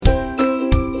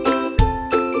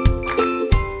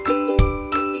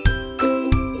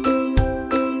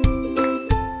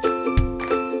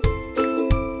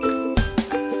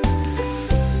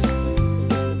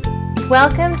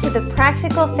Welcome to the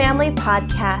Practical Family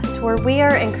Podcast, where we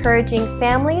are encouraging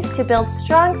families to build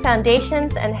strong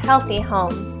foundations and healthy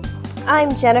homes.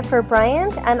 I'm Jennifer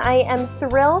Bryant, and I am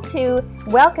thrilled to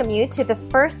welcome you to the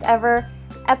first ever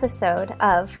episode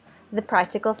of the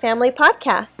Practical Family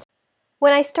Podcast.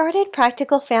 When I started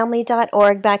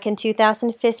practicalfamily.org back in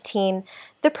 2015,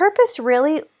 the purpose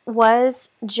really was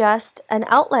just an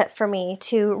outlet for me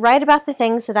to write about the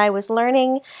things that I was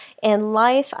learning in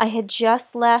life. I had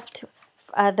just left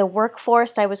the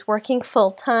workforce. I was working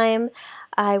full-time.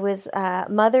 I was a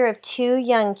mother of 2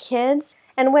 young kids.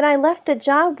 And when I left the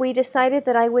job, we decided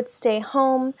that I would stay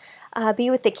home, be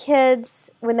with the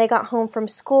kids when they got home from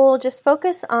school, just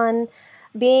focus on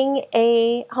being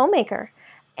a homemaker.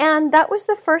 And that was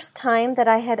the first time that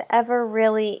I had ever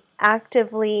really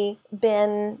actively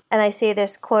been, and I say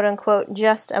this quote unquote,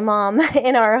 just a mom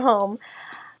in our home.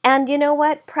 And you know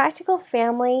what? Practical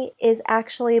Family is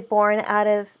actually born out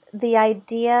of the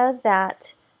idea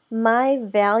that my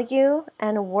value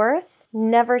and worth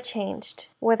never changed.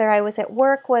 Whether I was at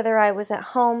work, whether I was at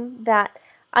home, that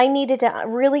I needed to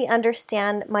really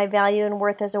understand my value and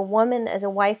worth as a woman, as a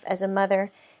wife, as a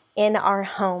mother in our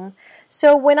home.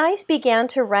 So when I began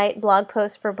to write blog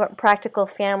posts for Practical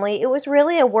Family, it was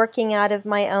really a working out of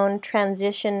my own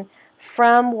transition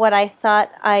from what I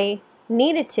thought I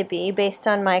needed to be based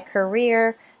on my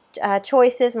career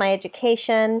choices, my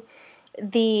education,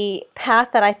 the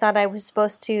path that I thought I was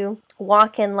supposed to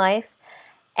walk in life.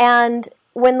 And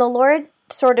when the Lord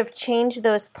sort of changed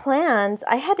those plans,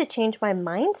 I had to change my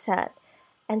mindset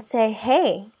and say,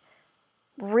 hey,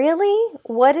 really?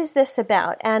 What is this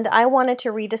about? And I wanted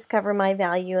to rediscover my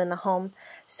value in the home.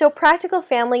 So Practical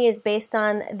Family is based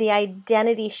on the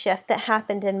identity shift that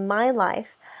happened in my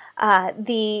life,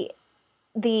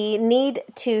 the need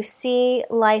to see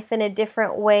life in a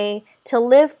different way, to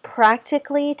live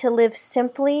practically, to live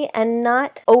simply, and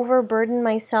not overburden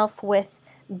myself with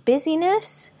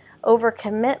busyness,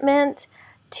 overcommitment,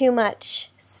 too much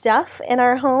stuff in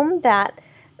our home that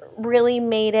really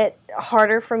made it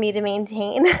harder for me to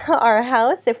maintain our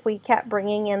house if we kept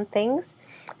bringing in things.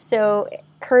 So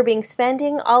curbing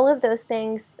spending, all of those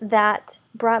things that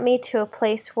brought me to a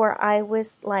place where I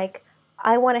was like,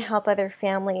 I want to help other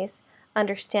families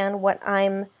understand what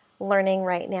I'm learning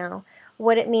right now,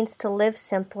 what it means to live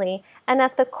simply. And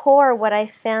at the core, what I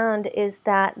found is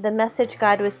that the message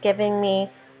God was giving me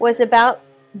was about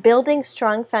building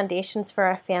strong foundations for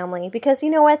our family. Because you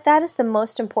know what? That is the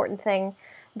most important thing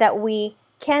that we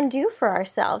can do for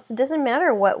ourselves. It doesn't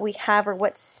matter what we have or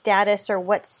what status or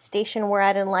what station we're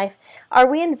at in life. Are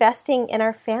we investing in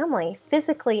our family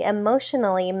physically,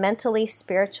 emotionally, mentally,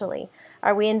 spiritually?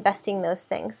 Are we investing those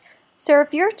things? So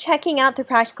if you're checking out the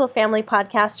Practical Family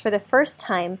Podcast for the first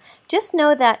time, just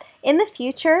know that in the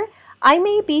future, I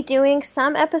may be doing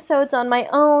some episodes on my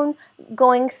own,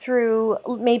 going through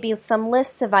maybe some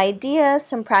lists of ideas,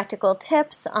 some practical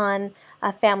tips on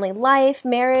family life,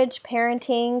 marriage,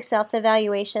 parenting,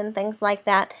 self-evaluation, things like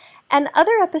that. And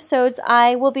other episodes,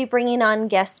 I will be bringing on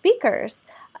guest speakers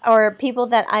or people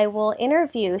that I will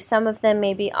interview. Some of them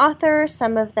may be authors,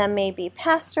 some of them may be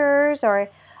pastors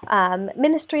or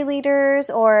ministry leaders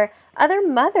or other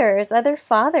mothers, other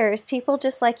fathers, people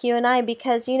just like you and I,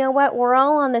 because you know what? We're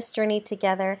all on this journey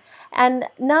together, and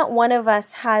not one of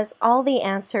us has all the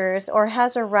answers or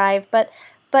has arrived,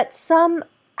 but some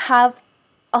have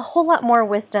a whole lot more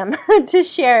wisdom to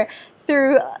share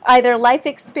through either life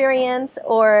experience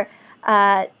or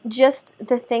just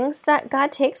the things that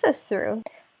God takes us through.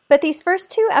 But these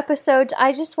first 2 episodes,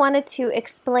 I just wanted to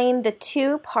explain the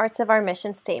 2 parts of our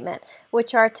mission statement,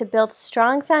 which are to build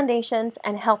strong foundations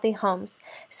and healthy homes.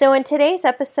 So in today's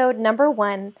episode, number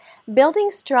 1,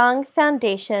 building strong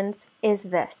foundations is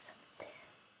this.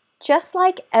 Just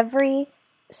like every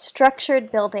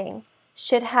structured building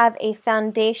should have a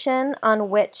foundation on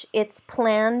which it's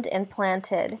planned and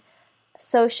planted,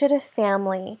 so should a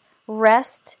family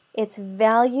rest its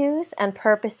values and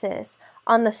purposes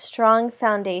on the strong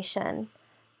foundation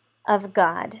of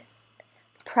God.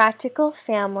 Practical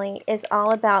Family is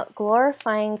all about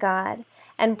glorifying God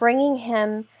and bringing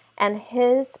Him and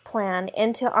His plan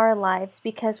into our lives,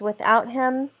 because without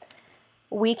Him,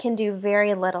 we can do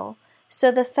very little. So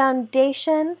the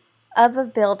foundation of a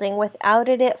building, without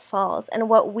it, it falls. And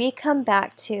what we come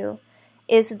back to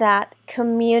is that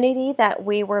community that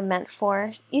we were meant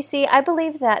for. You see, I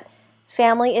believe that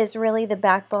family is really the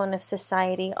backbone of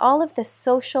society. All of the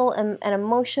social and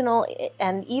emotional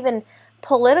and even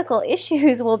political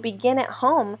issues will begin at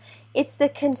home. It's the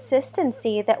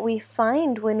consistency that we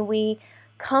find when we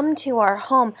come to our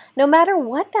home, no matter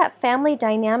what that family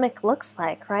dynamic looks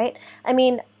like, right? I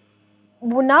mean,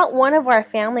 not one of our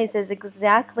families is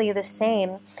exactly the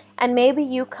same. And maybe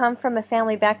you come from a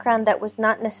family background that was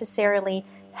not necessarily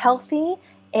healthy.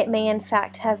 It may, in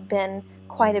fact, have been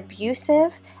quite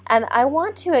abusive. And I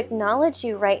want to acknowledge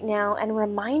you right now and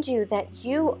remind you that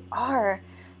you are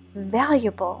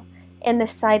valuable in the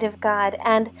sight of God.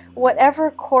 And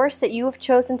whatever course that you have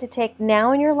chosen to take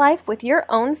now in your life with your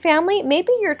own family,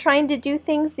 maybe you're trying to do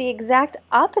things the exact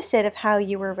opposite of how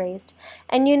you were raised.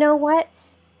 And you know what?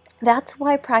 That's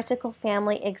why Practical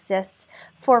Family exists,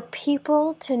 for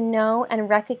people to know and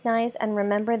recognize and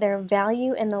remember their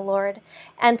value in the Lord,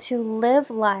 and to live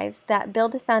lives that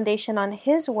build a foundation on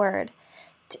His Word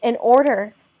in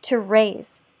order to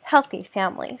raise healthy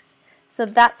families. So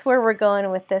that's where we're going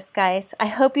with this, guys. I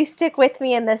hope you stick with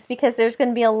me in this, because there's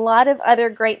going to be a lot of other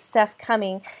great stuff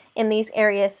coming in these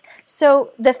areas.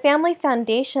 So the family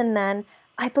foundation then,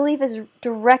 I believe, is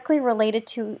directly related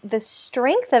to the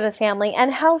strength of a family,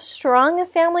 and how strong a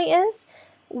family is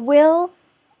will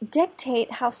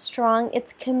dictate how strong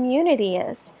its community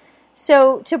is.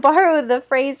 So to borrow the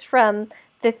phrase from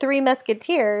the Three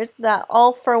Musketeers, the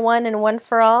all for one and one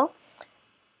for all,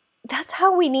 that's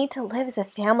how we need to live as a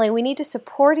family. We need to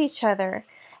support each other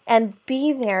and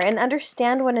be there and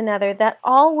understand one another, that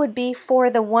all would be for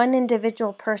the one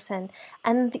individual person,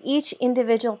 and each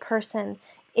individual person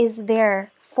is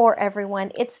there for everyone.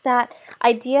 It's that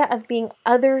idea of being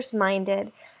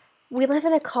others-minded. We live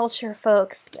in a culture,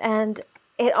 folks, and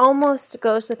it almost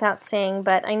goes without saying,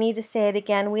 but I need to say it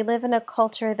again. We live in a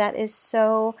culture that is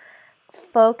so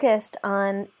focused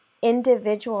on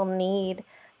individual need,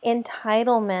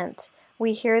 entitlement.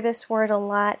 We hear this word a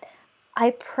lot.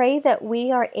 I pray that we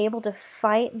are able to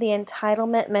fight the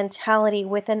entitlement mentality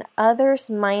with an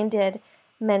others-minded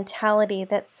mentality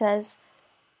that says,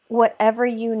 whatever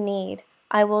you need,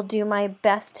 I will do my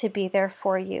best to be there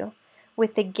for you.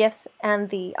 With the gifts and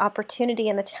the opportunity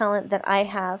and the talent that I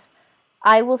have,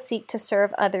 I will seek to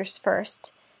serve others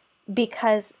first,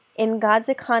 because in God's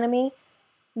economy,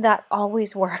 that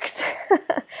always works.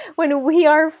 When we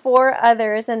are for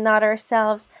others and not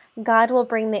ourselves, God will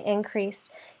bring the increase.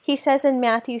 He says in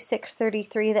Matthew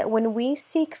 6:33 that when we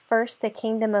seek first the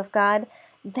kingdom of God,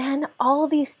 then all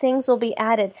these things will be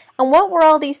added. And what were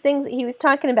all these things that he was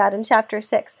talking about in chapter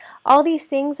 6? All these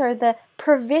things are the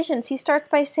provisions. He starts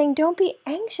by saying, don't be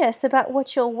anxious about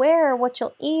what you'll wear or what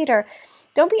you'll eat, or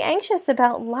don't be anxious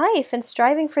about life and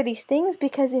striving for these things,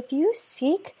 because if you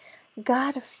seek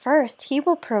God first, He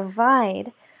will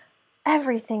provide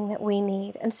everything that we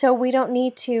need. And so we don't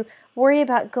need to worry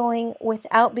about going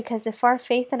without, because if our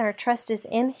faith and our trust is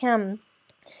in Him,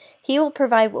 He will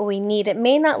provide what we need. It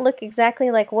may not look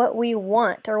exactly like what we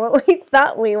want or what we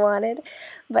thought we wanted,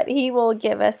 but He will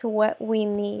give us what we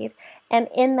need. And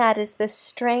in that is the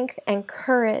strength and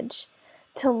courage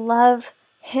to love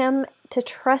Him, to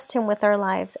trust Him with our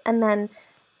lives, and then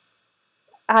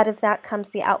out of that comes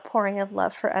the outpouring of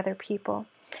love for other people.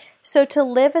 So to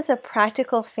live as a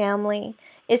practical family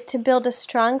is to build a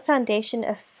strong foundation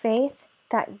of faith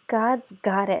that God's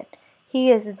got it.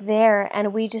 He is there,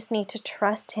 and we just need to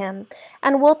trust Him.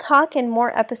 And we'll talk in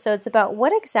more episodes about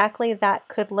what exactly that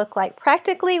could look like.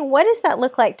 Practically, what does that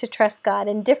look like to trust God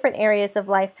in different areas of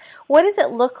life? What does it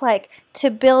look like to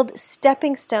build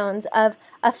stepping stones of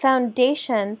a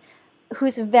foundation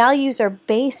whose values are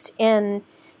based in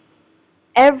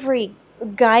every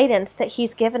guidance that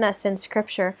He's given us in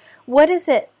Scripture? What does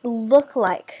it look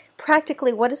like?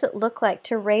 Practically, what does it look like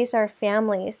to raise our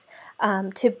families,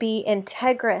 to be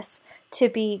integrous, to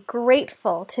be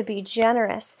grateful, to be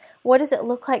generous? What does it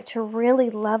look like to really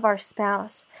love our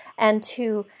spouse and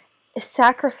to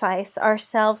sacrifice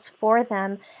ourselves for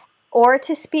them, or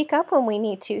to speak up when we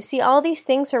need to? See, all these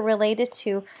things are related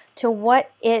to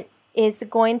what it is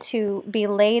going to be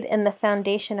laid in the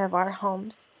foundation of our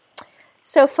homes.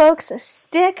 So folks,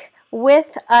 stick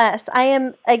with us.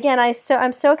 I'm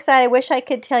so excited. I wish I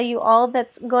could tell you all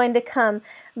that's going to come,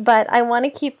 but I want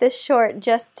to keep this short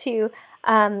just to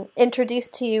introduce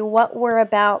to you what we're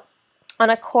about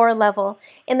on a core level.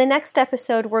 In the next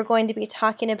episode, we're going to be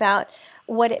talking about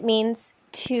what it means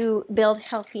to build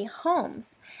healthy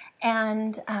homes.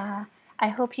 And I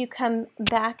hope you come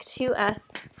back to us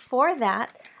for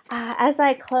that. As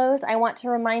I close, I want to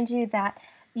remind you that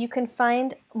you can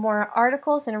find more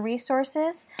articles and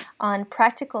resources on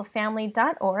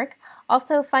practicalfamily.org.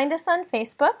 Also, find us on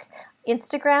Facebook,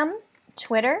 Instagram,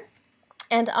 Twitter,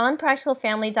 and on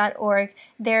practicalfamily.org,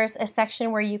 there's a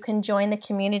section where you can join the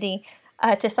community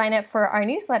to sign up for our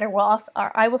newsletter.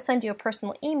 I will send you a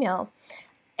personal email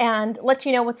and let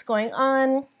you know what's going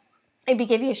on, maybe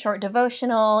give you a short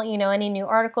devotional, any new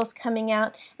articles coming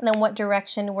out, and then what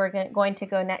direction we're going to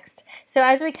go next. So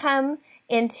as we come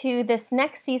into this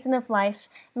next season of life,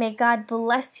 may God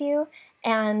bless you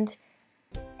and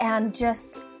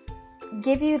just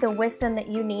give you the wisdom that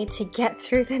you need to get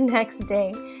through the next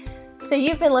day. So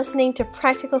you've been listening to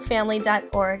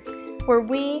practicalfamily.org, where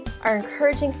we are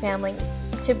encouraging families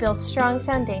to build strong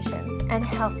foundations and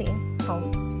healthy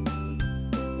homes.